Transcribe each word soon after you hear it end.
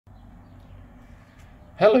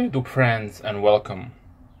Hello YouTube friends and welcome.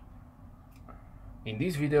 In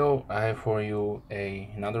this video I have for you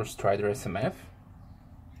another Strider SMF,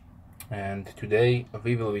 and today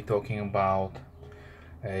we will be talking about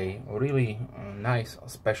a really nice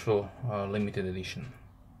special limited edition.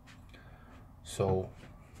 So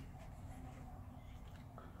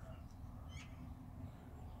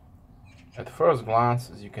at first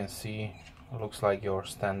glance, as you can see, it looks like your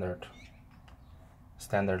standard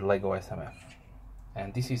Lego SMF.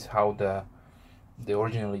 And this is how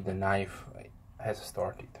originally the knife has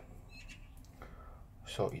started.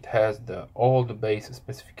 So it has all the base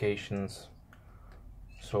specifications.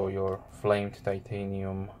 So your flamed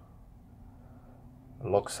titanium,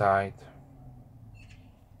 lock sight,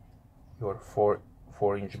 your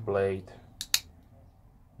 4-inch blade,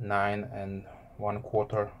 9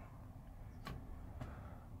 1/4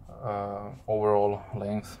 overall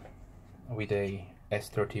length with a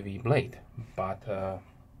S30V blade, but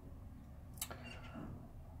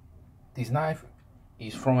this knife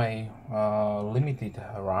is from a limited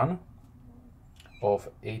run of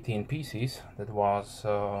 18 pieces that was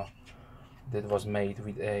made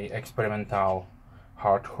with a experimental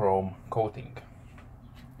hard chrome coating.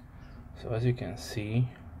 So as you can see,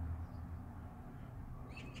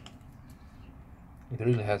 it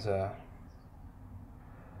really has a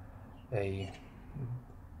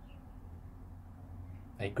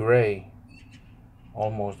gray,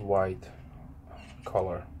 almost white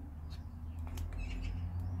color.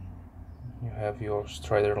 You have your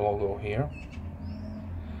Strider logo here.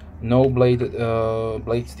 No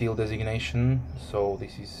blade steel designation, so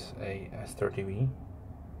this is a S30V.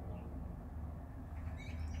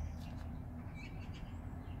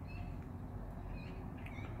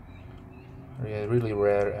 Really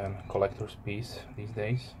rare collector's piece these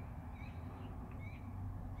days.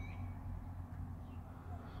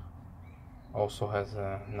 Also has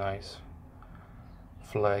a nice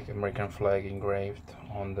flag, American flag, engraved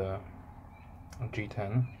on the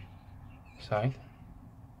G10 side.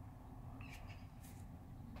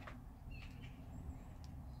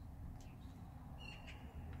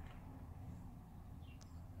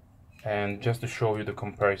 And just to show you the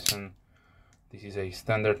comparison, this is a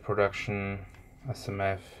standard production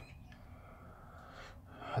SMF.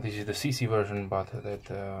 This is the CC version, but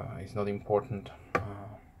that is not important.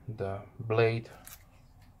 The blade,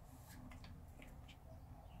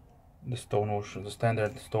 the stonewash, the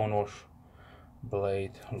standard stonewash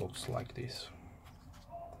blade looks like this.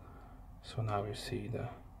 So now you see the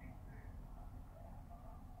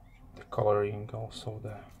coloring, also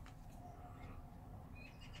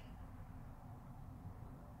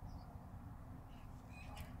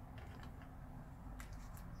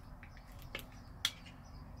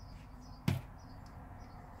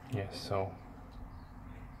yes, so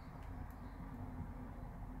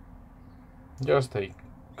just a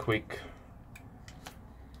quick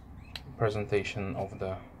presentation of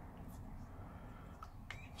the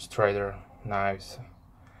Strider knives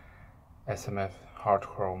SMF hard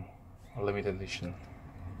chrome limited edition.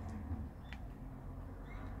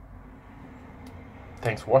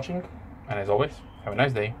 Thanks for watching, and as always, have a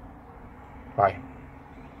nice day. Bye.